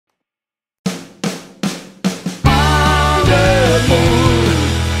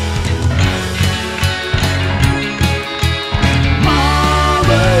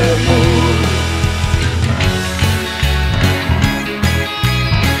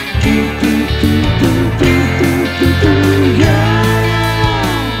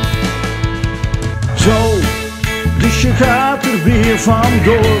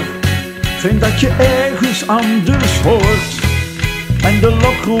vandoor. Vind dat je ergens anders hoort. En de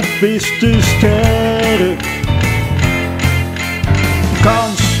lokroep is te sterk.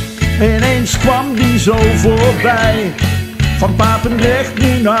 Kans, ineens kwam die zo voorbij. Van Papendrecht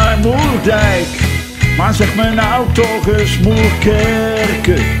nu naar Moerdijk. Maar zeg me nou toch eens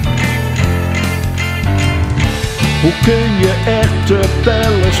Moerkerke. Hoe kun je echte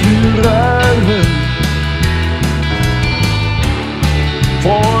pellers nu ruilen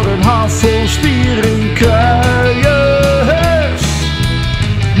voor een handvol spieringkruiers?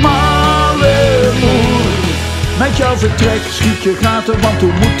 MalleMoer, met jouw vertrek schiet je gaten, want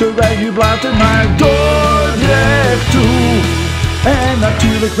hoe moeten wij nu blaten naar Dordrecht toe? En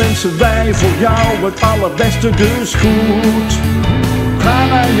natuurlijk wensen wij voor jou het allerbeste, dus goed. Ga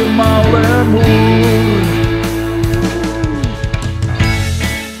naar je MalleMoer.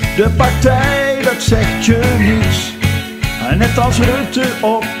 De partij, dat zegt je niets. Net als Rutte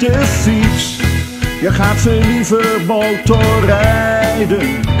op de fiets. Je gaat veel liever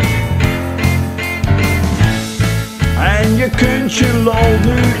motorrijden. En je kunt je loon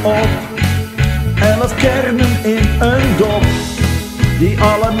nu op 11 kernen in een dop, die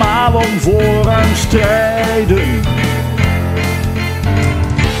allemaal om voorrang strijden.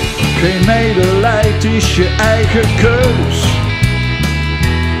 Geen medelijd is je eigen keus.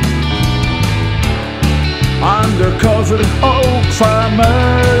 Undercover ook fameus.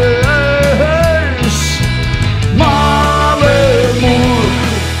 MalleMoer,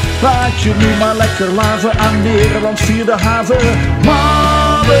 laat je nu maar lekker laven aan Nederlands vierde haven.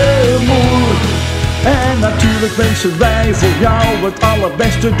 MalleMoer, en natuurlijk wensen wij voor jou het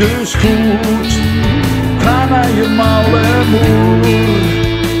allerbeste, dus goed. Ga naar je MalleMoer.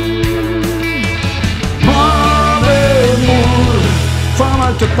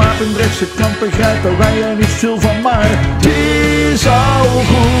 Vanuit de Papendrechtse kant begrijpen wij er niet veel van, maar het is al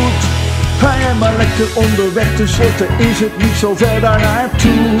goed. Ga jij maar lekker onderweg, tenslotte is het niet zo ver daar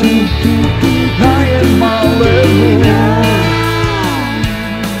naartoe. Naar je MalleMoer,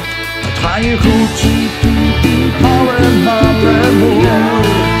 het gaat je goed. MalleMoer,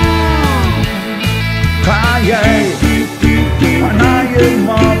 ga jij maar naar je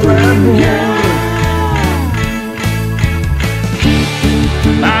MalleMoer.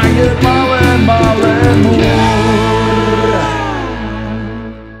 Naar je MalleMoer.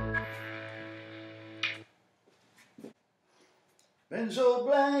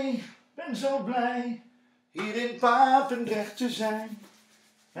 Ben zo blij hier in Papendrecht te zijn.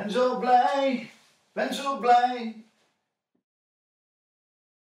 Ben zo blij